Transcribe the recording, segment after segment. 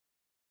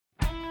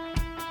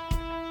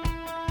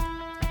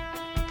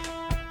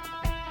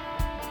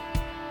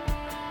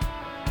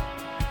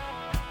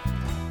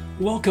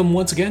Welcome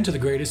once again to the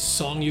greatest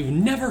song you've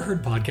never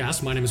heard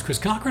podcast. My name is Chris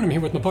Cochran. I'm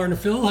here with my partner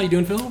Phil. How you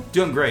doing, Phil?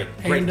 Doing great.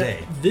 Great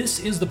day. This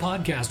is the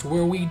podcast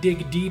where we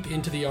dig deep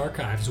into the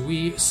archives.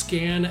 We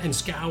scan and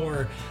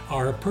scour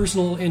our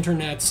personal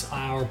internets,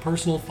 our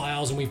personal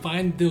files, and we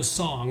find those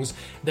songs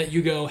that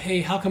you go,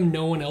 hey, how come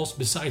no one else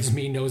besides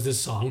me knows this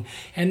song?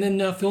 And then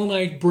Phil and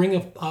I bring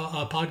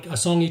a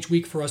song each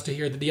week for us to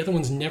hear that the other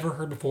one's never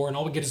heard before, and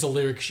all we get is a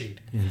lyric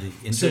sheet. And the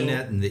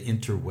internet and the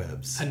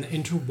interwebs. And the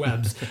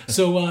interwebs.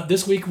 So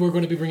this week we're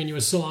going to be bringing you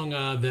a song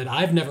that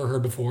I've never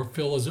heard before.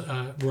 Phil is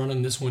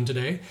running this one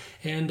today.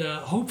 And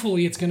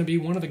hopefully it's going to be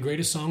one of the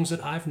greatest songs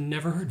that I've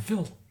never heard.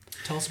 Phil,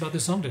 tell us about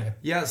this song today.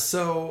 Yeah,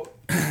 so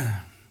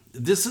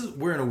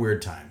we're in a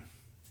weird time.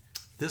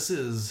 This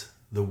is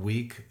the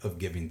week of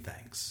giving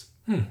thanks.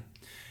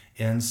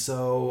 And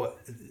so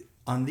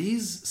on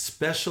these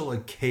special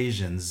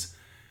occasions,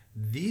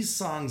 these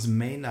songs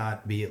may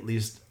not be, at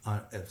least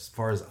as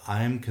far as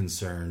I'm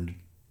concerned,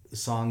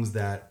 songs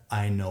that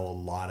I know a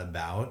lot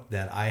about,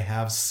 that I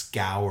have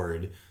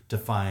scoured to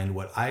find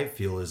what I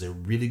feel is a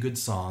really good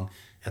song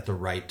at the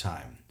right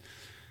time.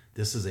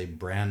 This is a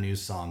brand new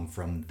song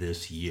from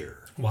this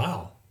year.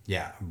 Wow.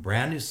 Yeah, a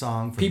brand new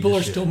song from People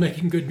this are year. still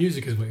making good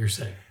music is what you're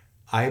saying.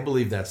 I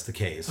believe that's the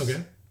case.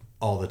 Okay.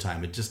 All the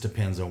time. It just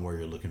depends on where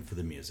you're looking for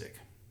the music.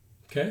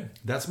 Okay.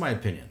 That's my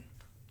opinion.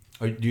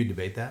 Do you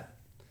debate that?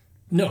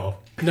 No,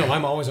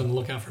 I'm always on the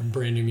lookout for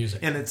brand new music.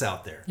 And it's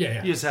out there.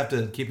 Yeah. You just have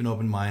to keep an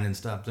open mind and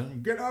stop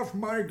saying, get off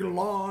my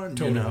lawn.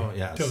 Totally. You know?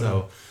 Yeah. Totally.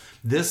 So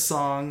this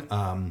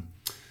song,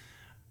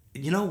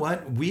 you know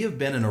what? We have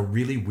been in a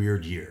really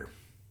weird year.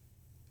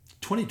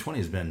 2020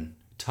 has been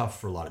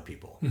tough for a lot of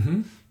people.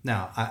 Mm-hmm.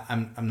 Now,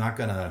 I'm not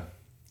going to...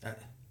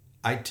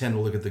 I tend to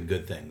look at the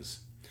good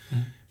things.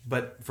 Mm-hmm.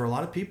 But for a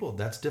lot of people,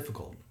 that's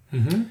difficult.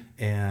 Mm-hmm.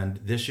 And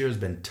this year has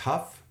been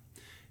tough.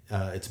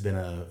 It's been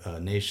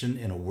a nation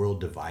in a world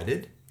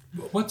divided.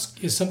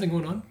 Is something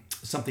going on?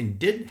 Something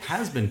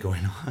has been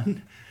going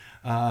on.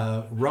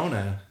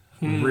 Rona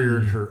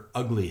reared her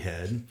ugly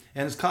head,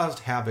 and it's caused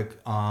havoc.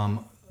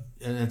 And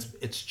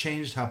it's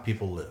changed how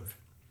people live.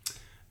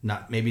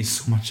 Not maybe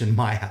so much in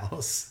my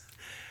house,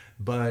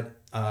 but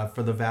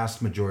for the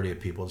vast majority of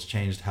people, it's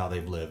changed how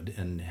they've lived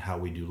and how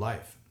we do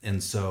life.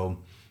 And so,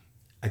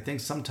 I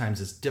think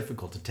sometimes it's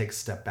difficult to take a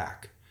step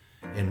back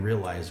and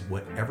realize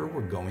whatever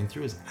we're going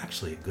through is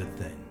actually a good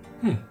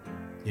thing.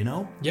 You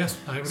know? Yes,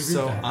 I would agree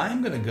So with that.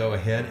 I'm going to go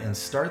ahead and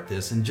start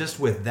this, and just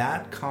with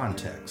that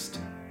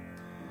context,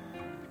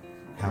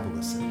 have a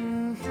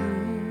listen.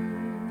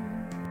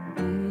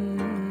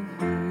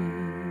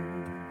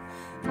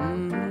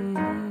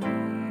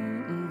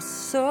 I'm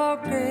so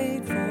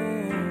grateful.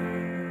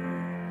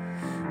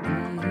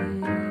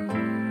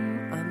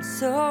 I'm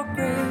so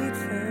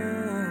grateful.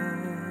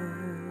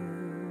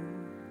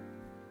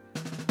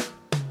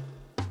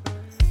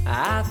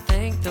 I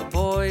thank the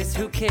boys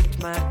who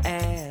kicked my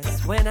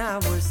ass when I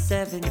was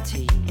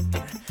 17.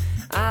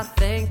 I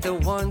thank the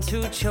ones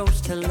who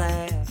chose to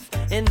laugh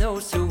and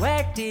those who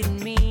acted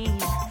mean.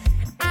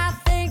 I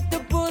thank the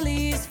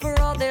bullies for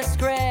all their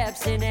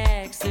scraps and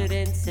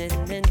accidents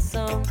and then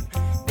some.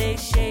 They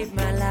shaped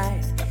my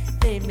life.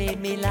 They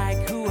made me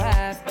like who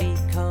I've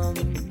become.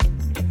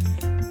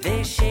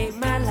 They shaped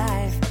my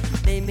life.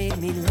 They made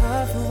me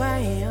love who I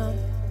am.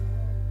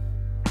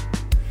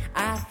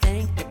 I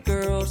thank the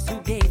girls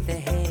who gave the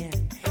hand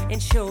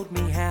and showed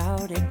me how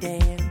to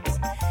dance.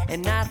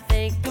 And I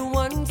thank the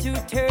ones who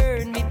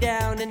turned me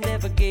down and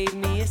never gave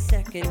me a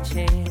second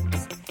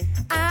chance.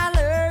 I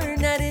learned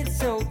that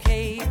it's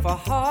okay for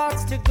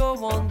hearts to go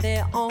on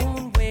their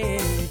own way.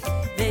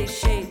 They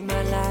shaped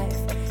my life.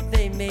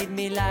 They made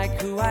me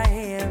like who I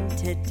am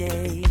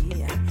today.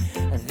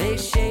 They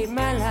shaped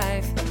my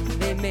life.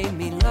 They made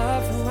me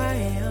love who I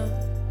am.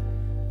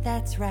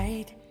 That's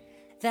right.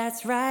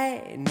 That's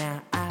right,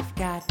 now I've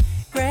got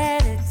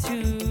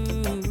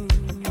gratitude.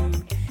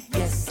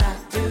 Yes, I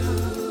do.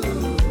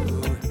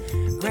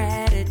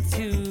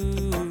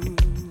 Gratitude.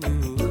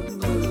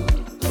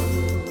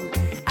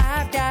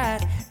 I've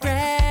got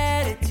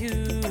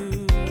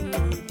gratitude.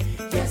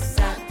 Yes,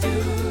 I do.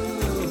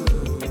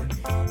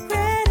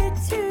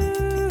 Gratitude.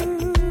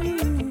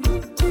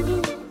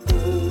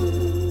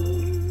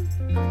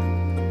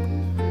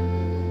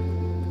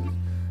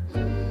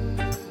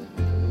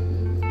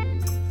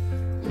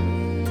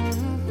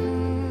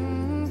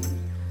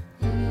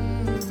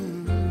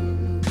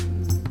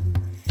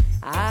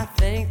 I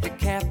thank the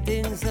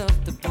captains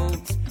of the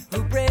boats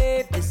who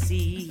braved the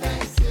seas.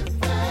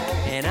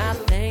 And I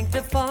thank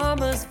the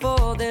farmers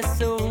for their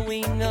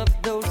sowing of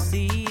those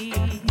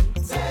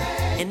seeds.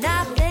 And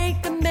I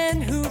thank the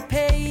men who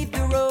paved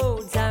the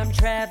roads I'm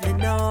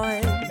traveling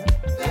on.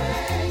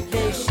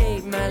 They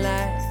shaped my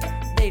life.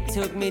 They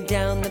took me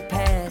down the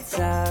paths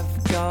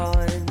I've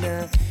gone.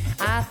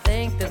 I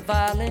thank the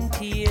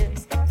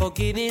volunteers for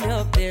giving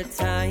up their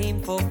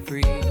time for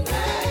free.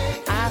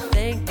 I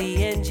thank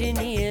the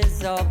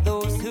engineers, all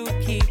those who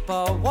keep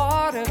our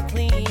water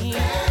clean.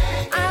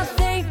 I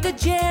thank the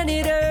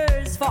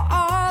janitors for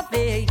all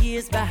their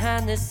years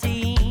behind the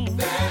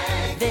scenes.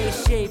 They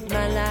shaped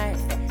my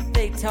life.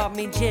 taught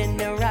me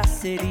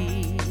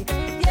generosity.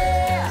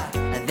 Yeah,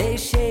 they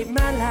shaped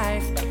my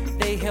life.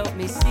 They helped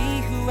me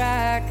see who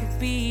I could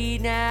be.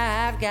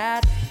 Now I've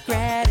got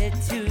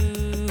gratitude.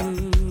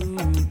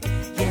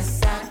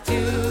 Yes, I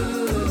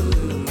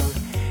do.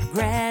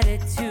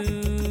 Gratitude.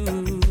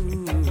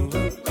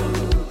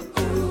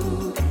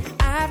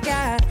 I've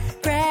got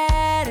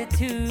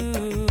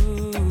gratitude.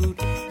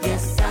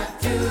 Yes, I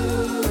do.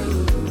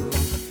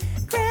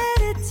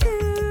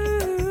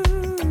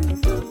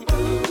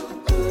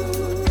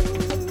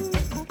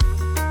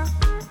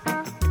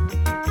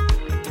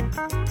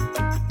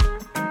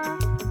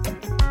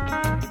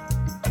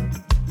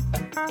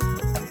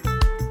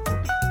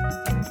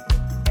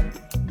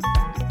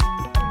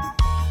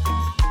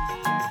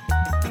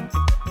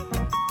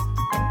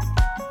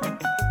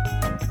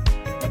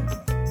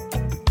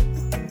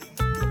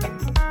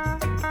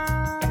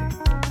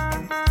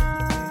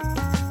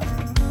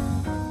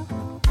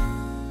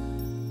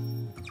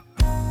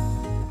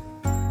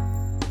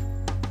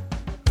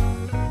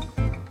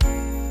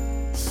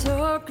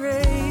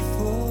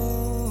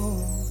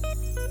 Grateful.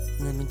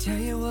 Let me tell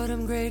you what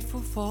I'm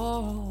grateful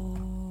for.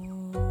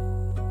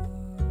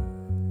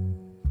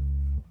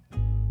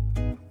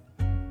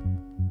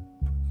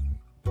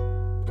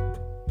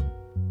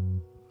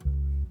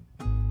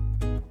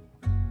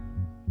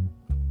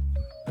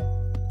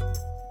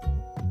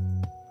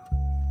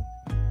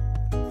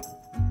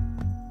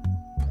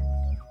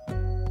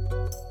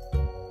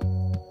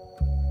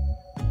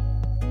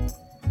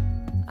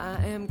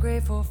 I am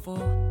grateful for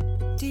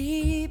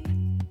deep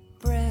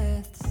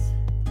breaths.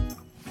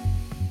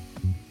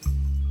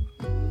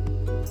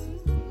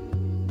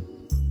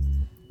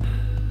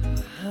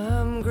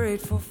 I'm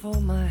grateful for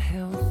my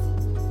health.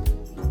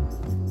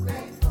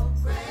 Grateful,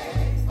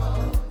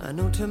 grateful. I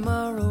know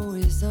tomorrow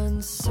is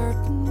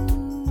uncertain,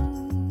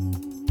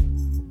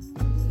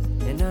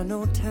 and I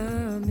know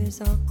time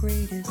is our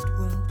greatest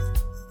wealth.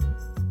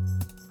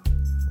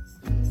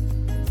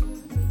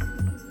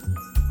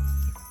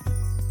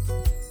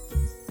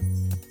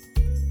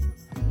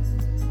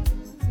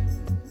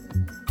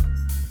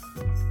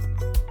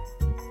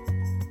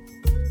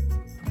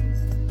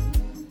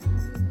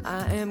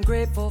 I am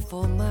grateful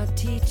for my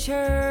teachers,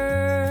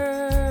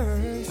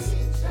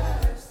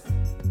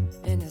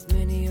 and as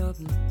many of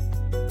them,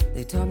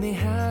 they taught me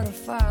how to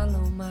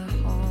follow my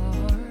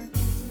heart.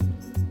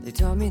 They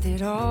taught me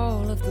that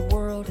all of the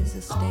world is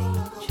a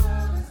stage.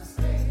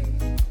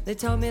 They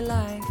taught me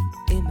life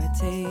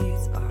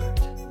imitates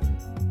art.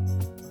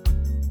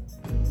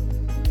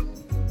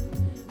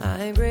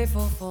 I am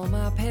grateful for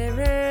my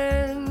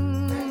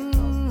parents,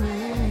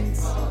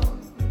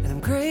 and I'm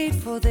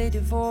grateful they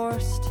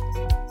divorced.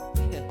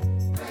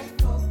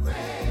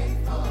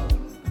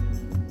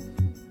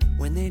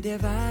 When they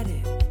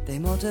divided, they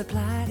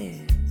multiplied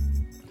it,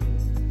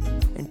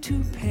 and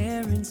two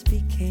parents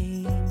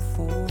became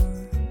four.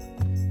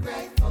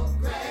 Grateful,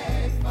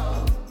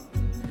 grateful.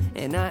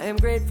 And I am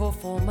grateful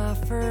for my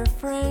fur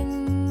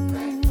friends,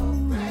 grateful,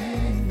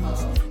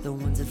 grateful. The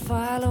ones that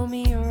follow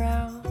me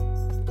around,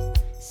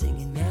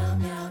 singing meow,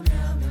 meow,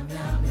 meow, meow,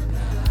 meow, meow,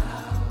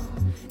 meow.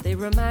 They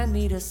remind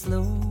me to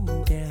slow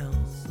down,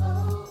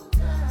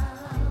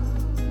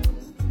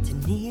 to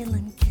kneel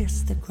and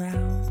kiss the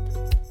ground.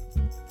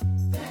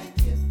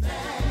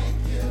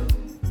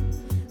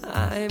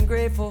 I am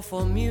grateful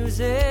for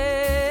music.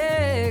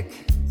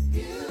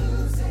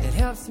 It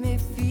helps me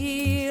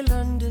feel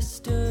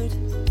understood.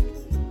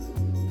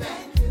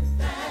 Thank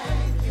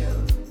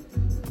you.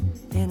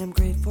 And I'm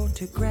grateful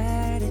to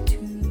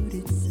gratitude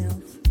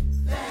itself.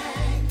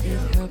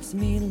 It helps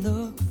me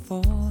look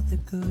for the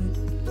good.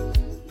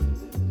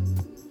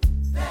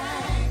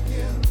 Thank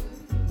you.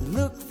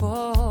 Look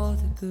for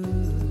the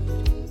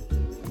good.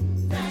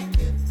 Thank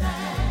you.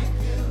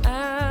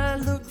 I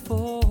look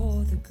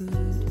for the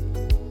good.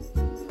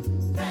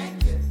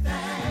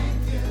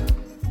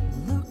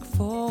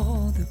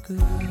 For the good.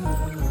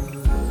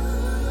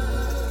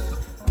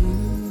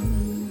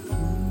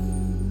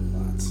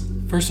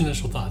 First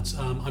initial thoughts.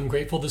 I'm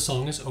grateful the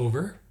song is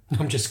over. No,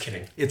 I'm just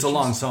kidding. It's a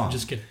long song.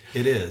 Just kidding.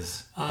 It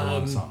is a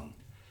long song.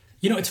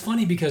 You know, it's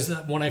funny because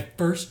when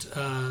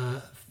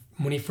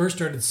he first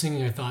started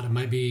singing, I thought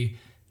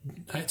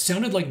it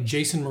sounded like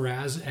Jason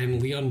Mraz and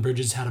Leon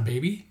Bridges had a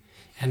baby,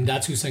 and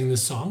that's who sang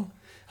this song.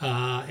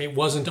 It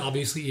wasn't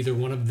obviously either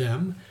one of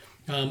them.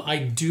 I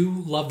do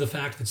love the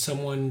fact that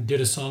someone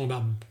did a song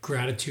about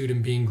gratitude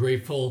and being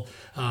grateful.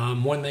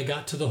 When they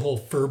got to the whole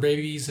fur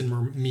babies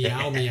and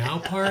meow meow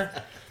part,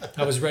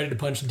 I was ready to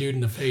punch the dude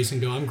in the face and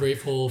go, I'm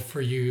grateful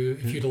for you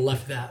if you'd have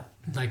left that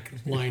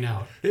line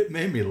out. It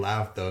made me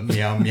laugh though.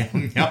 Meow meow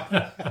meow.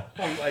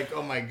 I'm like,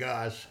 oh my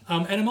gosh.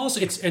 And I'm also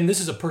and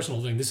this is a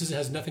personal thing. This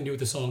has nothing to do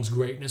with the song's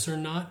greatness or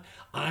not.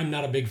 I'm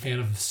not a big fan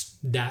of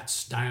that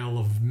style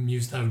of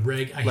music. I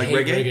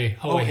hate reggae.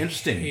 Oh,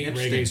 interesting. I hate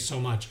reggae so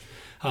much.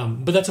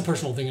 But that's a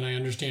personal thing, and I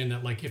understand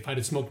that. Like, if I'd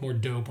have smoked more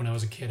dope when I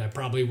was a kid, I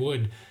probably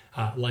would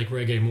like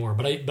reggae more.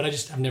 But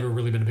I've never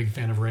really been a big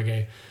fan of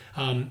reggae.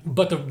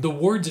 But the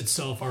words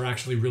itself are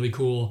actually really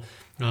cool.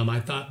 I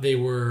thought they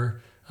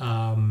were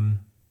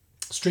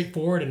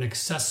straightforward and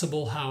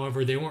accessible.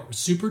 However, they weren't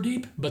super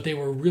deep, but they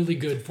were really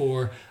good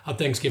for a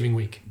Thanksgiving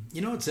week.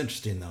 You know what's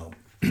interesting though?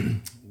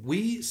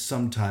 We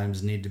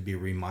sometimes need to be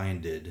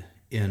reminded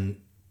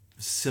in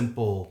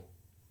simple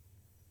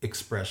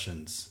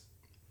expressions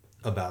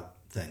about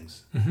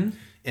things.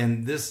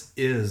 And this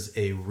is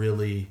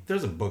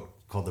there's a book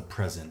called The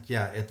Present.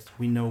 Yeah,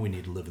 we know we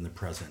need to live in the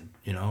present,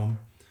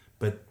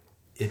 but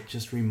it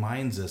just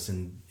reminds us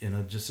in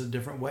just a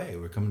different way.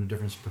 We're coming to a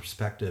different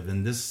perspective.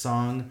 And this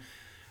song,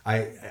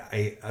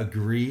 I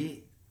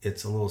agree,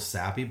 it's a little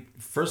sappy.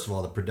 First of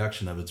all, the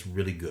production of it's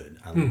really good.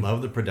 I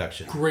love the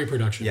production. Great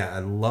production. Yeah, I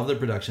love the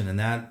production, and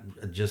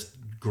that just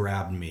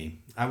grabbed me.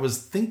 I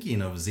was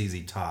thinking of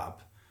ZZ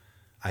Top,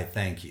 I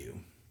Thank You.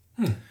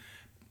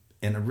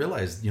 And I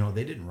realized,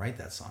 they didn't write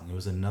that song. It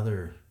was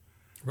another...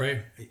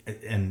 Right.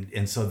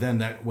 And so then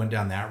that went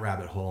down that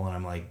rabbit hole, and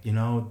I'm like,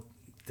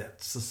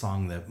 that's the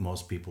song that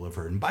most people have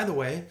heard. And by the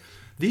way,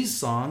 these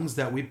songs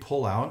that we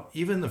pull out,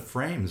 even the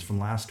frames from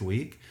last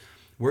week,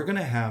 we're going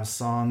to have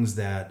songs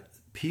that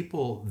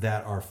people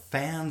that are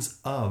fans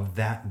of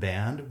that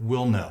band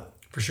will know.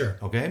 For sure.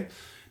 Okay?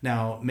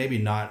 Now, maybe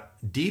not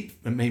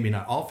deep, maybe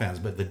not all fans,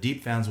 but the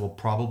deep fans will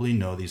probably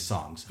know these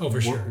songs. Oh,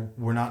 for sure.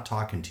 We're not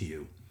talking to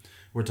you.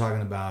 We're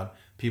talking about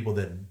people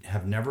that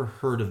have never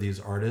heard of these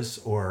artists,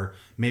 or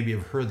maybe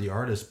have heard the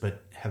artist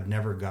but have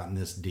never gotten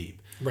this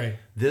deep. Right.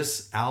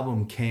 This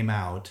album came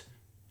out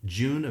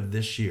June of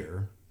this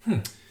year,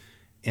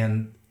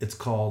 and it's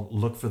called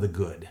Look for the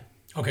Good.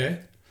 Okay.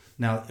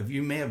 Now, if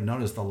you may have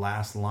noticed, the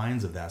last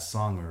lines of that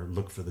song are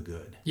Look for the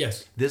Good.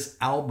 Yes. This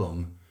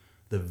album,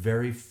 the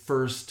very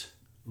first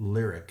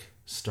lyric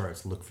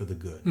starts Look for the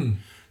Good.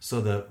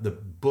 So the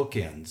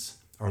bookends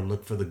are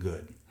Look for the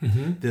Good.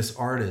 This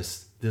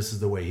artist, this is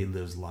the way he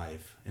lives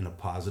life, in a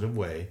positive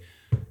way,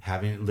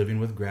 living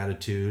with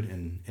gratitude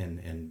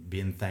and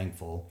being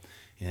thankful.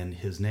 And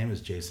his name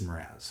is Jason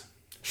Mraz.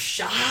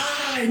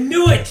 I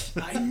knew it!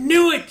 I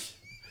knew it!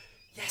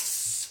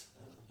 Yes!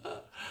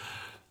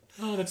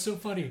 Oh, that's so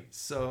funny.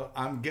 So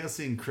I'm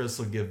guessing Chris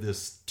will give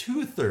this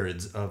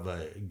 2/3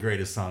 of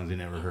greatest songs he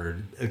never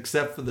heard,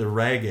 except for the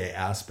reggae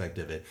aspect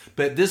of it.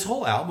 But this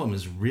whole album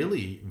is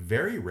really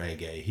very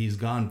reggae. He's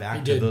gone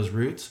back to those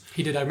roots.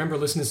 He did. I remember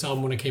listening to this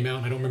album when it came out,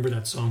 and I don't remember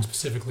that song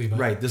specifically. But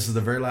right. This is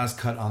the very last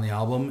cut on the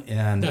album.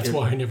 And that's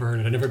why I never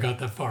heard it. I never got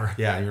that far.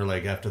 Yeah, and you're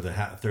like, after the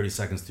 30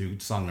 seconds through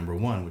song number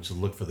 1, which is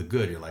Look for the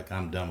Good, you're like,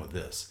 I'm done with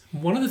this.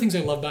 One of the things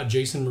I love about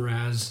Jason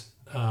Mraz...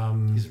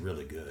 he's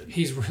really good.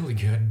 He's really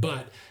good,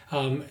 but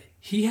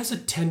he has a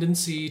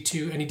tendency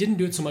to, and he didn't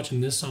do it so much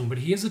in this song, but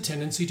he has a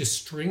tendency to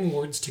string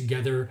words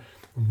together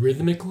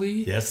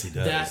rhythmically. Yes, he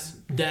does.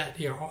 That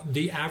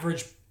the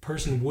average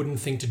person wouldn't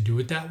think to do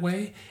it that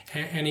way,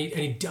 and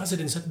he does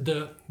it in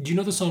do you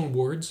know the song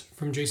Words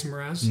from Jason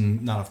Mraz?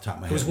 Not off the top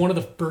of my head. It was one of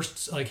the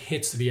first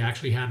hits that he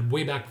actually had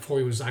way back before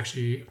he was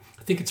actually...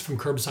 I think it's from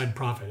Curbside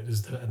Prophet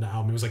is the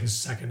album. It was like his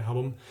second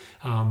album.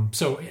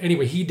 So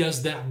anyway, he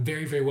does that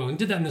very, very well. And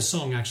did that in this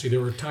song, actually. There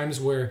were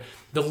times where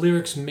the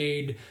lyrics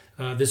made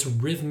this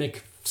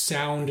rhythmic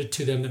sound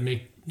to them that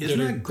make... Isn't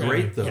that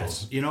great, though?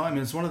 Yes.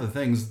 It's one of the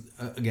things,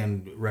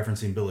 again,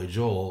 referencing Billy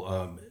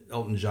Joel,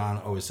 Elton John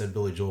always said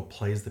Billy Joel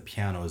plays the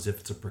piano as if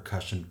it's a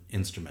percussion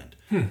instrument.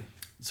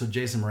 So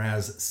Jason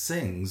Mraz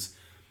sings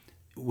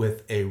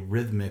with a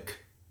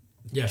rhythmic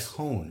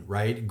tone,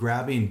 right?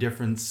 Grabbing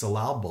different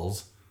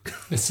syllables.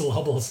 The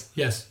syllables,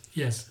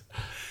 yes.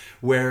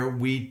 Where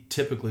we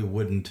typically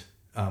wouldn't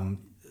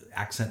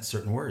accent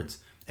certain words.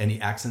 And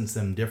he accents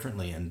them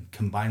differently and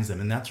combines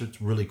them. And that's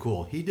what's really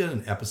cool. He did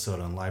an episode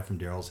on Live from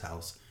Daryl's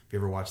House. Have you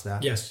ever watched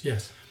that?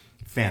 Yes.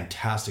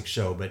 Fantastic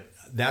show. But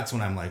that's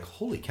when I'm like,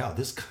 holy cow,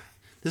 this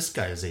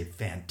guy is a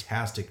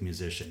fantastic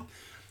musician.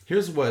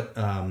 Here's what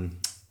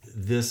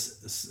the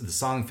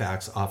song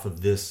facts off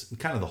of this,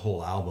 kind of the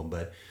whole album,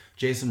 but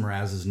Jason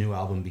Mraz's new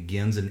album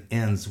begins and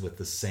ends with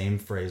the same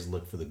phrase,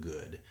 Look for the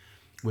Good,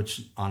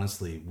 which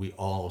honestly, we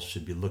all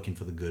should be looking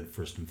for the good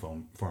first and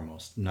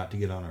foremost, not to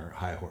get on our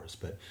high horse.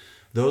 But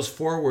those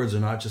 4 words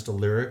are not just a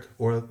lyric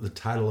or the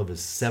title of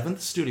his 7th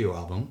studio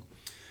album,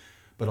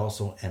 but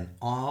also an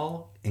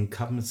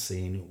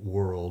all-encompassing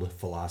world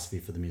philosophy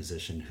for the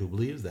musician who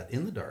believes that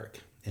in the dark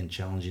and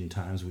challenging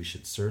times, we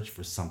should search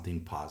for something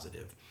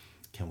positive.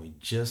 Can we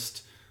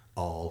just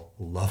all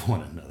love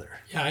one another?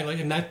 Yeah,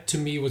 and that to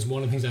me was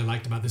one of the things I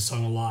liked about this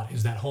song a lot,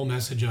 is that whole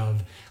message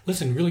of,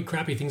 listen, really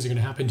crappy things are going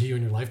to happen to you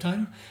in your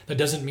lifetime. That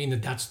doesn't mean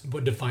that that's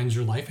what defines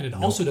your life, and it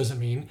also doesn't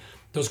mean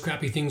those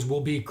crappy things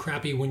will be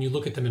crappy when you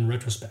look at them in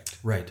retrospect.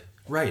 Right.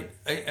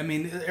 I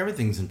mean,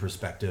 everything's in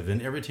perspective,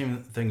 and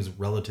everything's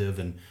relative,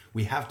 and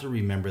we have to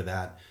remember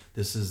that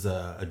this is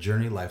a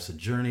journey. Life's a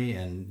journey,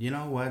 and you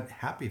know what?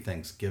 Happy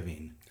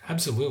Thanksgiving.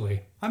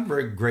 Absolutely. I'm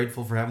very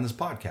grateful for having this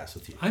podcast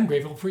with you. I'm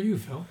grateful for you,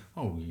 Phil.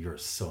 Oh, you're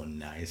so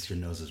nice. Your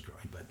nose is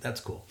growing, but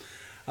that's cool.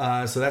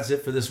 So that's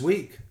it for this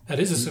week. That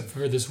is it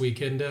for this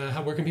week. And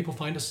where can people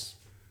find us?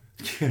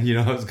 I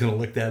was going to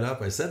look that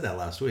up. I said that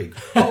last week.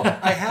 Oh,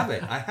 I have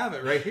it. I have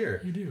it right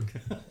here. You do.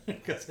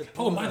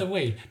 Oh, and by the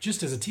way,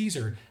 just as a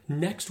teaser,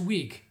 next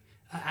week,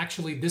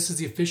 Actually, this is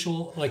the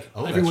official, Oh,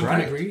 everyone that's can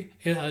right. agree,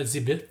 it's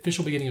the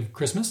official beginning of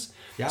Christmas.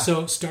 Yeah.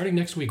 So starting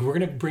next week, we're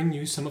going to bring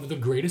you some of the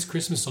greatest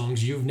Christmas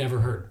songs you've never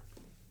heard.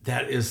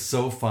 That is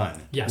so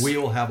fun. Yes. We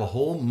will have a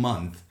whole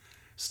month,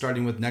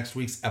 starting with next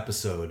week's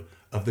episode,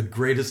 of the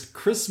greatest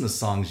Christmas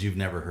songs you've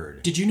never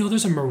heard. Did you know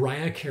there's a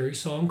Mariah Carey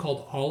song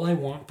called All I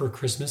Want for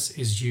Christmas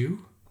Is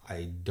You?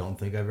 I don't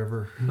think I've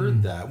ever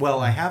heard that. Well,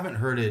 I haven't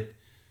heard it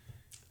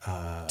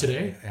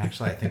Today?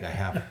 Actually, I think I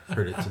have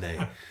heard it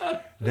today.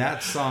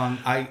 That song,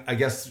 I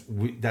guess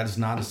that is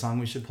not a song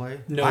we should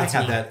play. No, I it's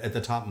have not. that at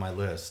the top of my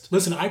list.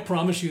 Listen, I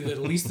promise you that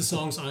at least the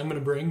songs I'm going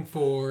to bring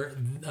for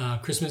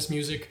Christmas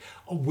music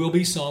will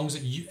be songs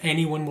that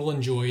anyone will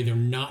enjoy. They're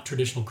not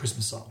traditional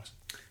Christmas songs.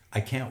 I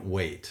can't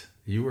wait.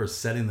 You are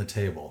setting the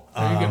table.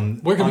 There you go.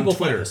 Where can on people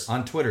Twitter, find us?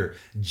 On Twitter,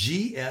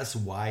 GSYNH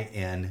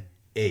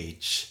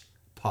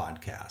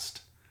podcast.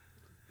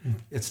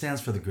 It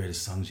stands for the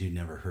greatest songs you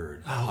never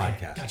heard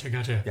podcast.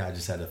 Gotcha. Yeah, I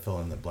just had to fill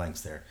in the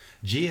blanks there.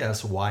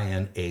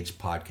 GSYNH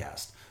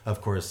podcast.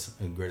 Of course,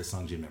 greatest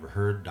songs you've never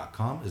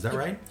heard.com. Is that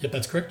right? Yep,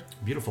 that's correct.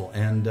 Beautiful.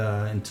 And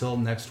until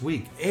next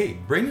week, hey,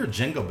 bring your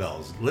jingle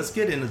bells. Let's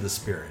get into the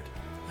spirit.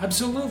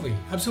 Absolutely.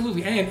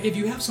 And if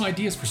you have some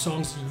ideas for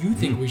songs you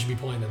think we should be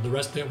playing that the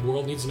rest of the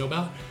world needs to know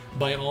about,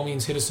 by all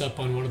means hit us up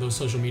on one of those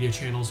social media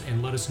channels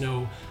and let us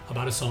know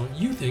about a song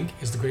you think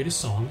is the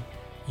greatest song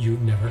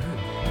you've never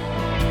heard.